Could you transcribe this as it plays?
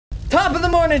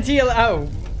morning to you. Oh,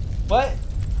 what?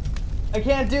 I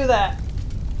can't do that.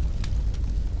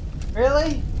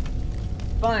 Really?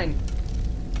 Fine.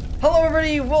 Hello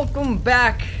everybody, welcome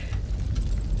back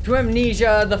to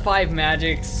Amnesia, the 5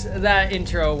 Magics. That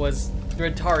intro was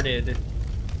retarded.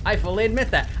 I fully admit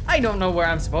that. I don't know where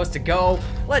I'm supposed to go.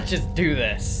 Let's just do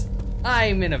this.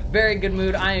 I'm in a very good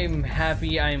mood. I'm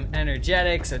happy. I'm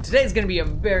energetic. So today's gonna be a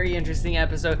very interesting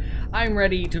episode. I'm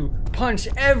ready to punch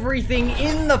everything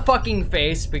in the fucking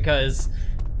face because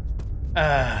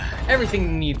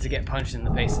everything needs to get punched in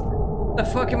the face. What the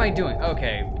fuck am I doing?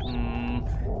 Okay.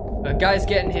 A guy's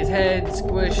getting his head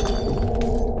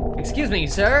squished. Excuse me,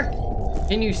 sir.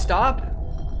 Can you stop?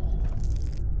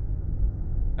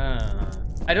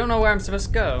 I don't know where I'm supposed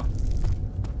to go.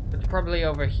 It's probably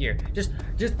over here. Just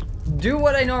do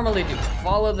what I normally do.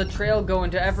 Follow the trail, go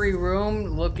into every room,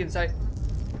 look inside.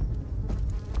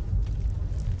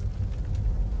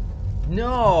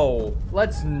 No,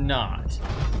 let's not.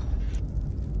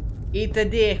 Eat the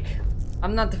dick.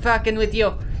 I'm not fucking with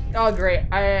you. Oh great,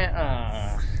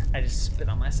 I just spit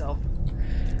on myself.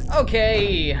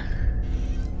 Okay.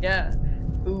 Yeah.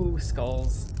 Ooh,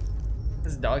 skulls.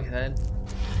 This is dog's head.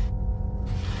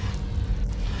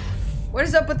 What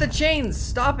is up with the chains?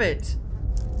 Stop it.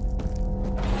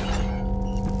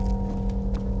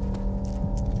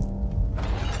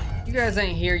 You guys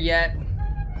ain't here yet.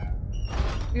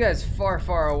 You guys far,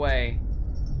 far away.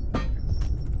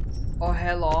 Oh,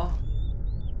 hello.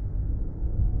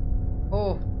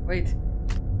 Oh, wait.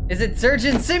 Is it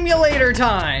Surgeon Simulator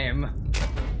time?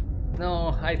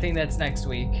 No, I think that's next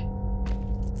week.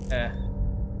 Oh.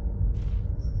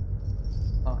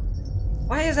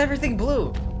 Why is everything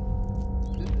blue?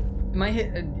 Am I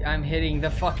I'm hitting the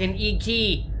fucking E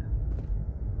key.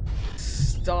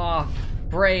 Stop.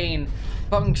 Brain.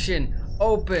 Function.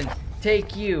 Open.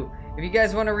 Take you. If you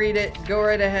guys want to read it, go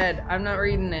right ahead. I'm not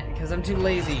reading it because I'm too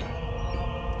lazy.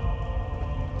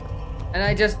 And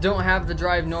I just don't have the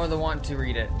drive nor the want to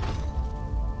read it.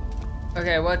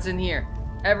 Okay, what's in here?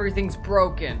 Everything's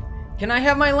broken. Can I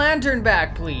have my lantern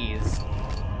back, please?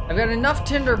 I've got enough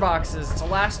tinder boxes to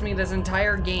last me this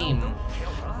entire game.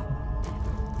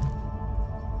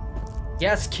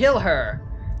 Yes, kill her.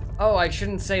 Oh, I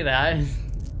shouldn't say that.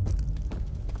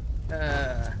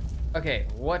 Okay,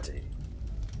 what?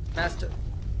 Master.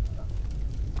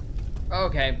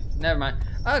 Okay, never mind.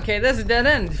 Okay, this is a dead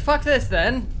end. Fuck this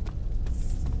then.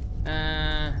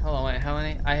 Hold on, wait, how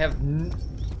many? I have.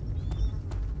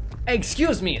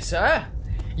 Excuse me, sir.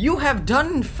 You have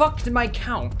done fucked my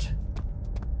count.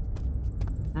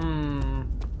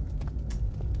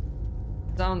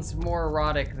 Sounds more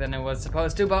erotic than it was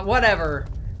supposed to, but whatever.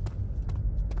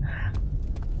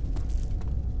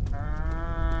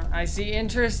 I see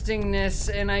interestingness,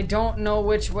 and I don't know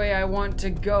which way I want to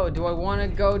go. Do I want to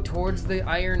go towards the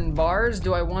iron bars?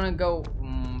 Do I want to go...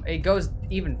 it goes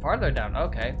even farther down.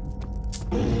 Okay.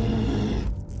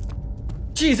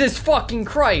 Jesus fucking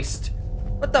Christ!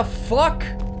 What the fuck?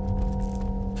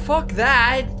 Fuck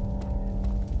that!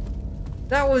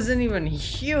 That wasn't even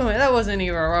human. That wasn't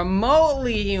even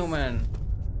remotely human.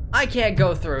 I can't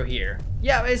go through here.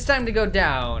 Yeah, it's time to go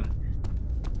down.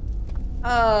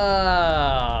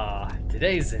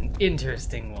 Today's an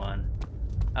interesting one.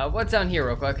 What's down here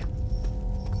real quick?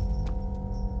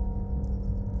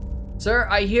 Sir,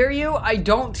 I hear you. I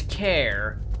don't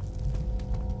care.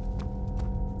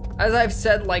 As I've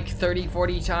said like 30,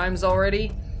 40 times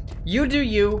already, you do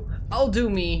you, I'll do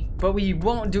me, but we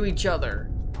won't do each other.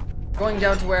 Going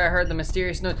down to where I heard the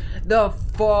mysterious noise. The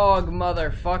fog,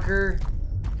 motherfucker.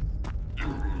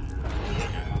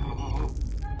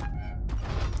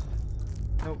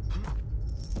 Nope.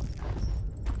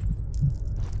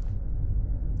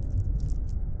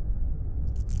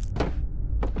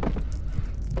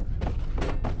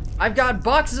 I've got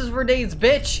boxes for days,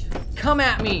 bitch. Come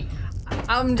at me.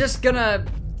 I'm just gonna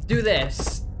do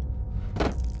this.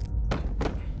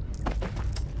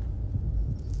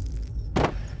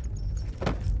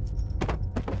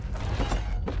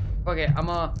 Okay, I'm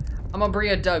gonna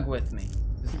bring a Doug with me.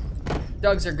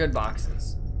 Dougs are good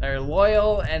boxes. They're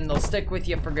loyal and they'll stick with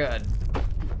you for good.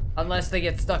 Unless they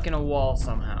get stuck in a wall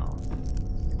somehow.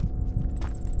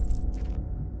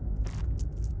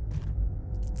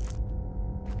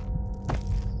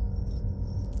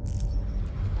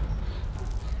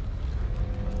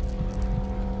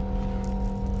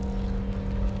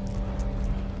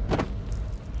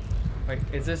 Wait,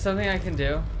 is there something I can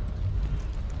do?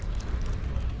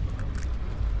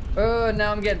 Oh,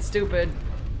 now I'm getting stupid.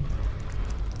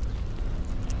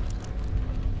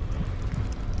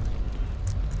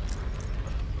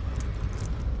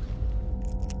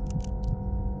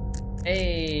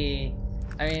 Hey.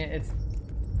 I mean, it's...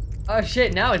 Oh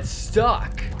shit, now it's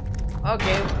stuck.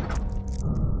 Okay.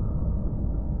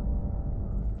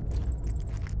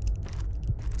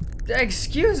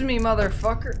 Excuse me,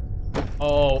 motherfucker.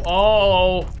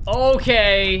 Oh,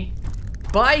 okay.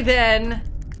 Bye then.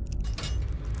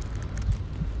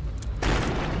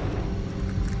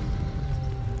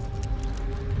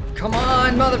 Come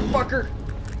on, motherfucker.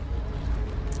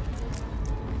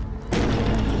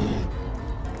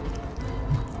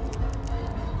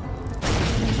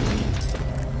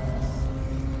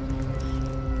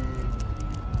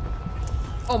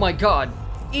 Oh my god.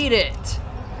 Eat it.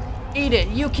 Eat it.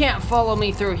 You can't follow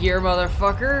me through here,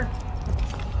 motherfucker.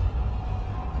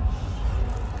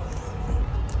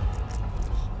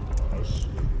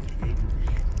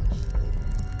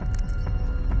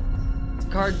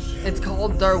 It's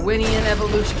called Darwinian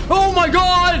evolution. Oh my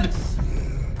god!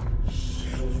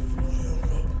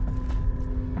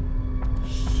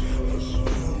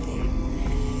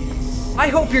 I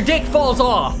hope your dick falls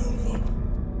off.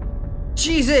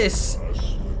 Jesus.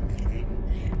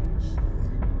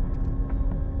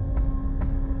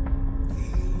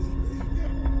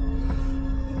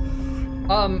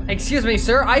 Excuse me,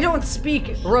 sir. I don't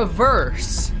speak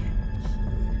reverse.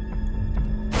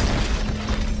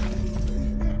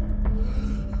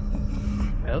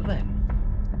 Well then.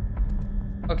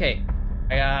 Okay,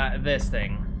 I got this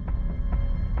thing.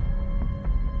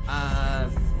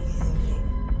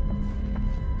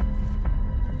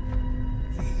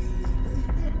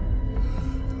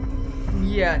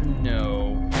 Yeah,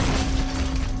 no.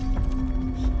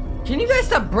 Can you guys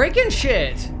stop breaking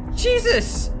shit?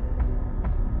 Jesus!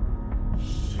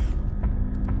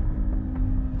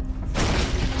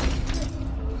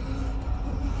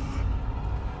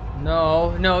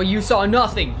 No, no, you saw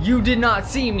nothing. You did not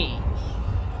see me.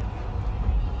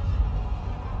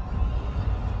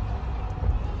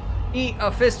 Eat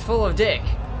a fistful of dick.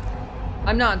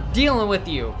 I'm not dealing with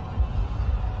you.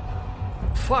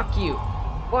 Fuck you.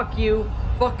 Fuck you.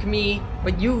 Fuck me.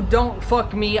 But you don't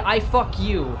fuck me. I fuck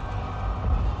you.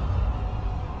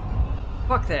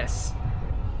 Fuck this.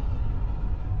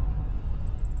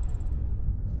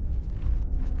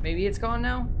 Maybe it's gone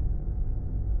now?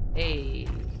 Hey.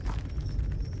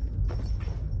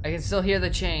 I can still hear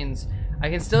the chains. I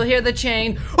can still hear the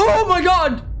chain. Oh my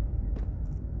god!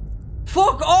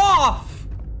 Fuck off!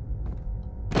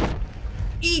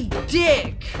 Eat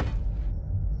dick!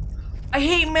 I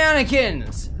hate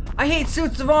mannequins! I hate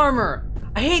suits of armor!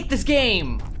 I hate this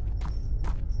game!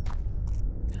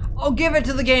 I'll give it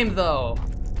to the game though.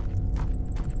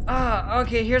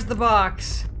 Okay, here's the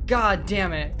box. God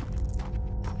damn it.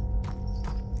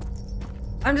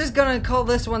 I'm just gonna call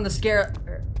this one the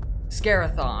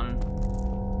Scareathon.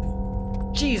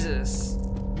 Jesus.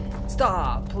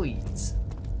 Stop, please.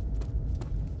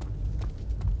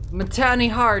 My tiny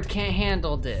heart can't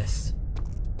handle this.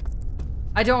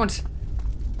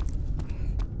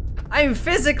 I'm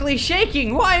physically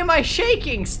shaking. Why am I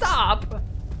shaking? Stop.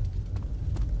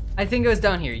 I think it was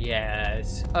down here.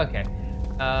 Yes. Okay.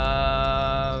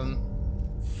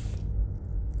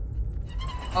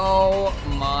 Oh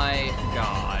my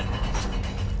god.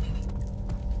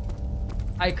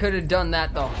 I could have done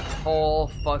that the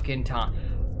whole fucking time.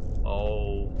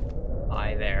 Oh,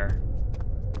 hi there.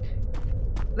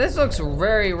 This looks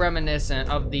very reminiscent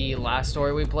of the last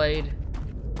story we played.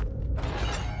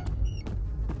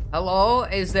 Hello?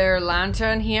 Is there a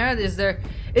lantern here? Is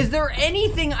there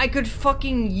anything I could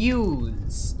fucking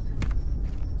use?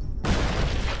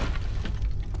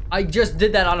 I just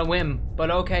did that on a whim,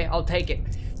 but okay, I'll take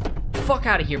it. Fuck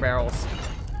out of here, barrels.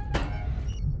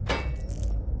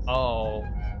 Oh.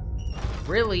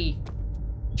 Really?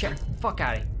 Chair, fuck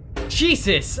out of here.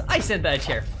 Jesus! I sent that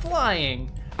chair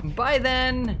flying. Bye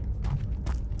then.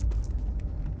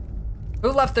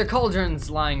 Who left their cauldrons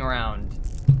lying around?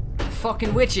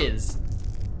 Fucking witches.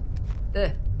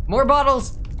 More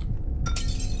bottles.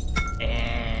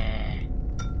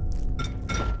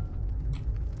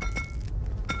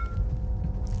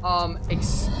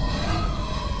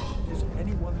 Is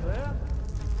anyone there?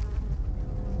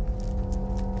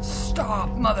 Stop,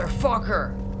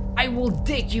 motherfucker! I will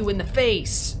dick you in the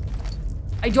face!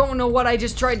 I don't know what I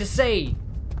just tried to say.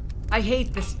 I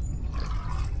hate this.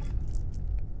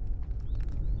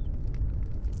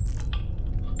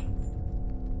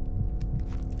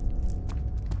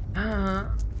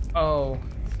 Oh.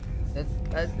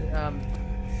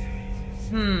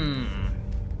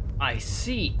 I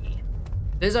see.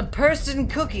 There's a person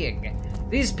cooking.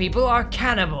 These people are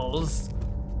cannibals.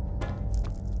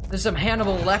 There's some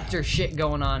Hannibal Lecter shit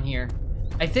going on here.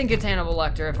 I think it's Hannibal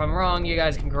Lecter. If I'm wrong, you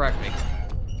guys can correct me.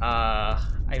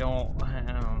 I don't...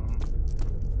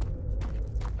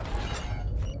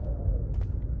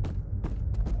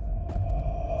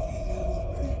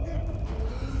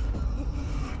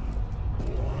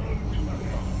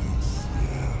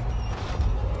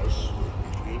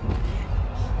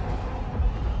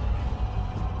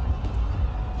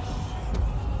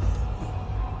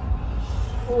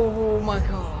 Oh my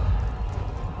god.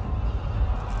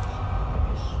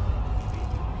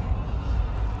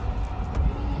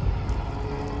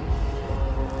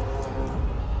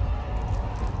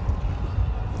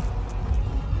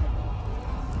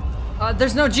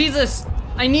 There's no Jesus!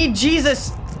 I need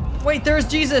Jesus! Wait, there's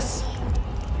Jesus!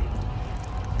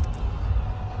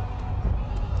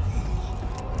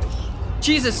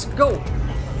 Jesus, go!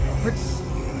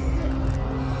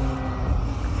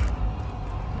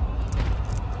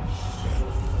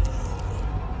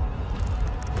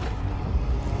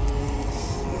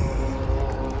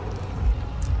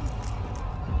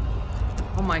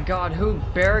 Oh my god, who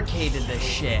barricaded this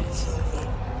shit?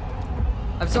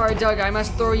 I'm sorry, Doug, I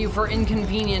must throw you for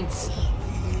inconvenience.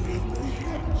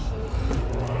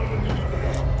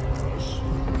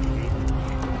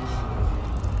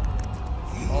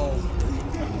 Oh.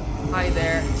 Hi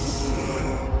there.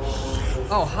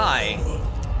 Oh, hi.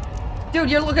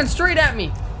 Dude, you're looking straight at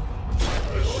me!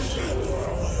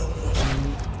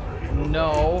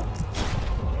 No.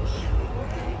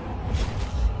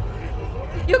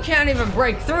 You can't even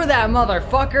break through that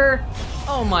motherfucker!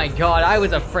 Oh my god, I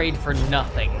was afraid for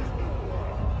nothing.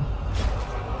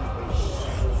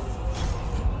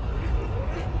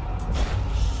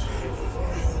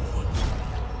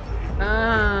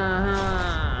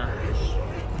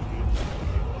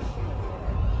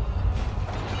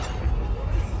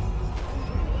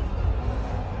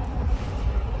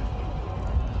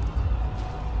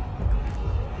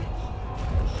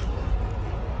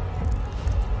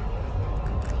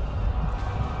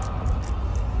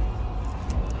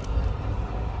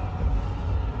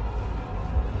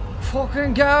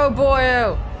 Fucking go,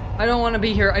 boyo! I don't want to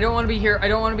be here. I don't want to be here. I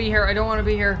don't want to be here. I don't want to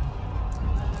be here.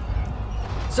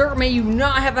 Sir, may you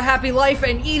not have a happy life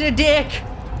and eat a dick!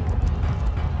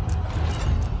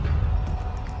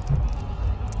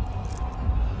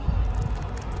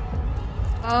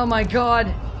 Oh my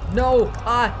god. No.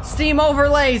 Steam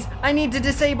overlays! I need to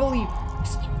disable you.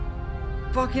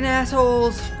 Fucking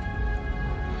assholes.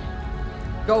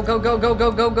 Go, go, go, go,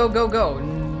 go, go, go, go, go.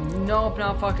 Nope,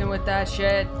 not fucking with that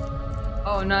shit.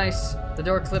 Oh, nice. The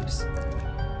door clips.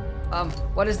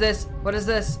 What is this? What is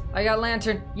this? I got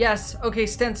lantern. Yes. Okay,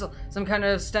 stencil. Some kind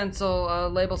of stencil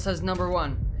label says number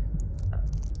 1.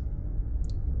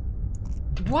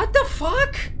 What the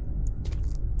fuck?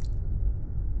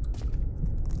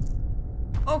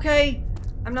 Okay.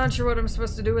 I'm not sure what I'm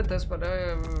supposed to do with this, but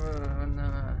no.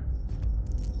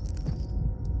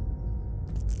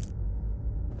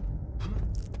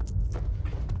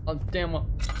 I'll damn well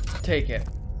take it.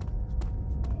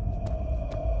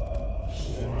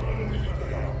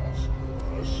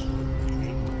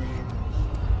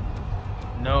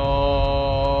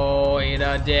 No, eat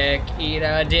a dick, eat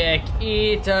a dick,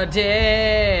 eat a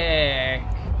dick.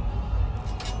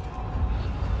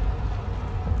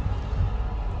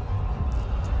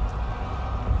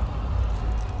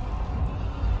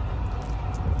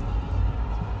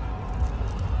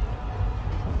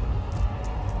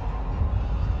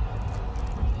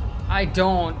 I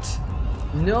don't.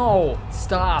 No,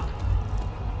 stop.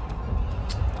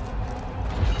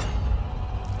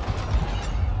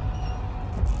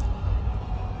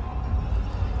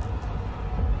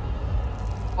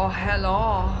 Oh,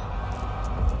 hello.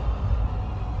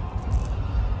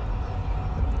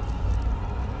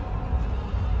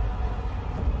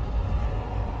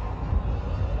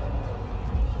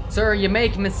 Sir, you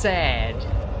make me sad.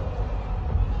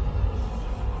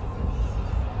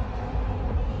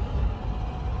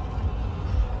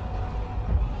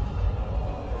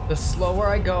 The slower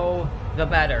I go, the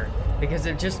better. Because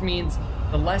it just means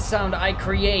the less sound I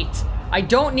create. I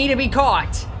don't need to be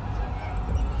caught.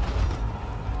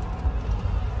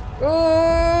 Oh!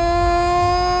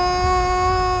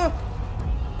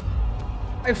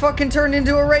 I fucking turned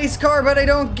into a race car, but I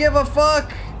don't give a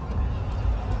fuck.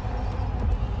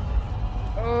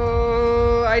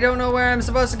 Oh, I don't know where I'm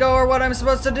supposed to go or what I'm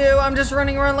supposed to do. I'm just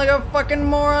running around like a fucking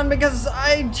moron because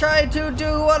I try to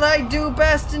do what I do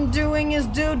best, and doing is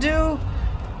do.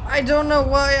 I don't know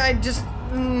why. I just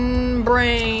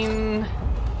brain.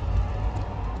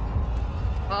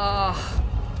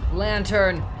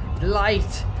 Lantern,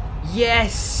 light.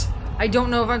 Yes! I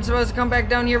don't know if I'm supposed to come back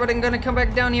down here, but I'm gonna come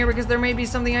back down here because there may be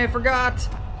something I forgot.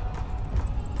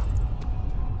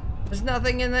 There's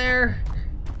nothing in there.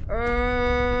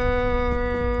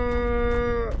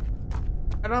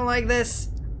 I don't like this.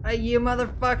 You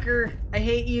motherfucker. I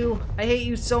hate you. I hate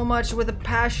you so much with a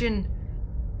passion.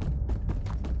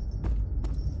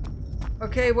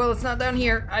 Okay, well, it's not down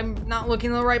here. I'm not looking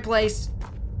in the right place.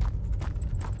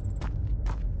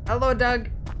 Hello, Doug.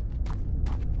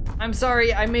 I'm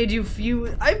sorry I made you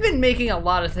fuse. I've been making a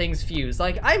lot of things fuse.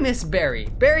 Like, I miss Barry.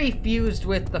 Barry fused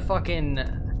with the fucking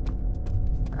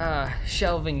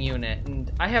shelving unit,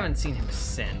 and I haven't seen him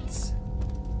since.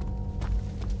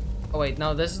 Oh wait,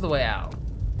 no, this is the way out.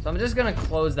 So I'm just gonna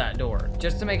close that door,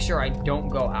 just to make sure I don't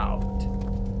go out.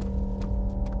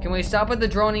 Can we stop with the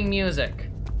droning music?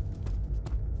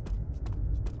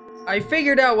 I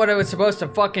figured out what I was supposed to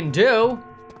fucking do.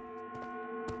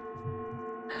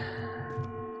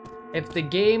 If the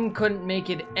game couldn't make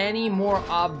it any more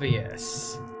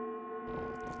obvious.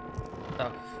 What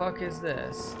the fuck is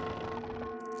this?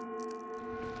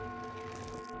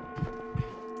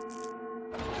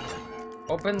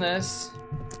 Open this.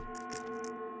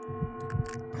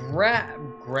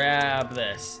 Grab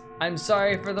this. I'm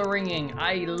sorry for the ringing.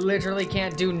 I literally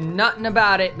can't do nothing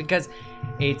about it because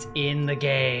it's in the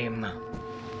game.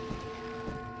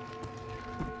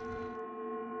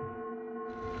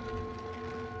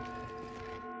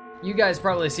 You guys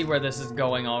probably see where this is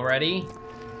going already.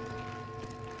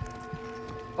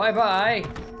 Bye-bye.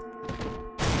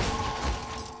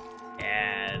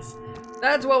 Yes.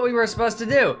 That's what we were supposed to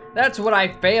do. That's what I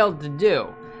failed to do.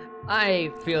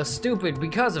 I feel stupid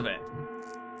because of it.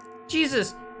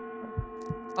 Jesus.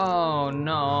 Oh,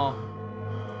 no.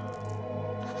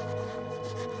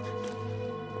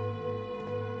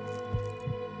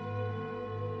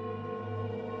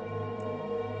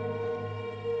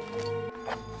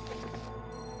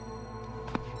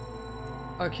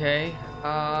 Okay,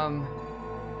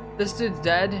 this dude's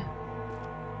dead.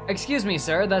 Excuse me,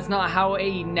 sir, that's not how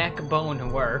a neck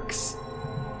bone works.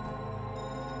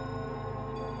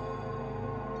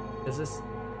 Does this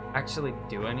actually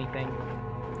do anything?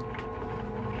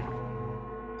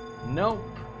 Nope.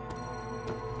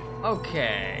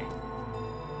 Okay.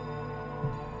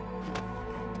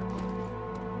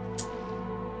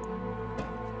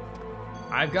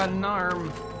 I've got an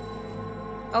arm.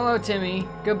 Hello, Timmy.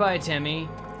 Goodbye, Timmy.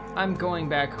 I'm going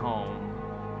back home.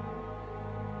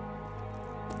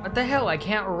 What the hell? I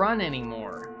can't run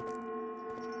anymore.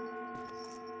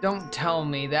 Don't tell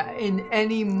me that in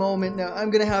any moment now I'm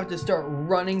gonna have to start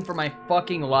running for my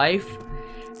fucking life.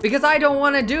 Because I don't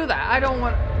want to do that. I don't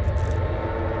want...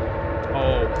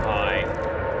 Oh, hi.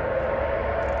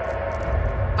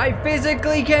 I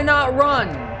physically cannot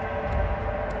run.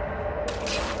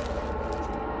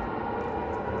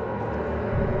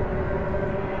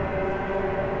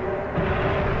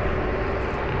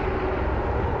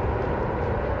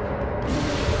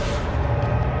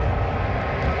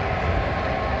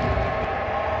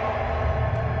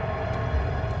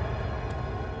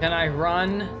 Can I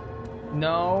run?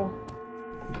 No.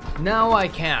 Now I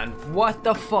can. What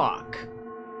the fuck?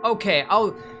 Okay,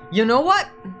 you know what?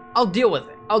 I'll deal with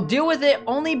it. I'll deal with it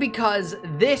only because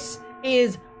this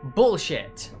is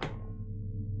bullshit.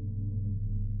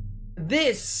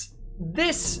 This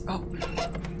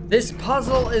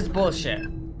puzzle is bullshit.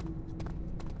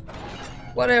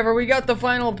 Whatever, we got the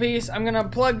final piece. I'm gonna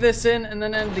plug this in and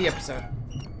then end the episode.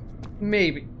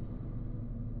 Maybe.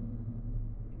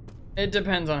 It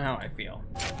depends on how I feel.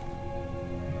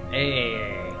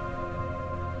 Hey.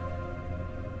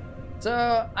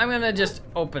 So, I'm gonna just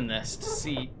open this to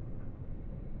see.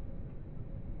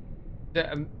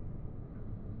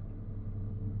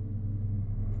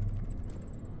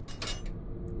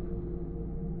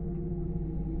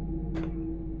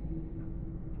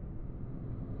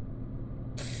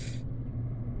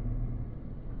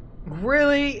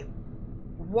 Really?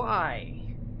 Why?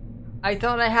 I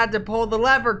thought I had to pull the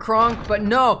lever, Kronk, but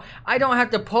no, I don't have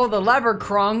to pull the lever,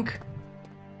 Kronk.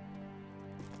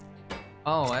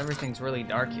 Oh, everything's really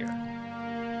dark here.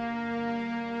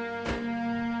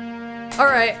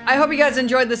 Alright, I hope you guys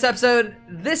enjoyed this episode.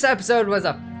 This episode was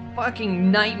a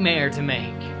fucking nightmare to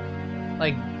make.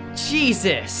 Like,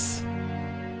 Jesus.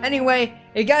 Anyway,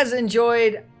 if you guys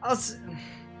enjoyed,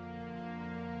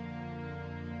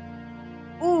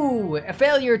 Ooh, a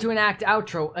failure to enact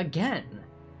outro again.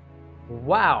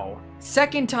 Wow,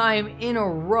 second time in a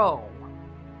row.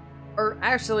 Or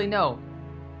actually, no,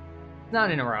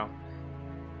 not in a row.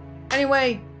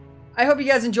 Anyway, I hope you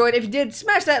guys enjoyed. If you did,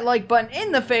 smash that like button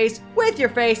in the face with your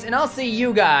face, and I'll see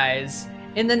you guys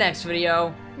in the next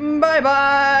video.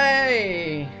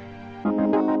 Bye-bye.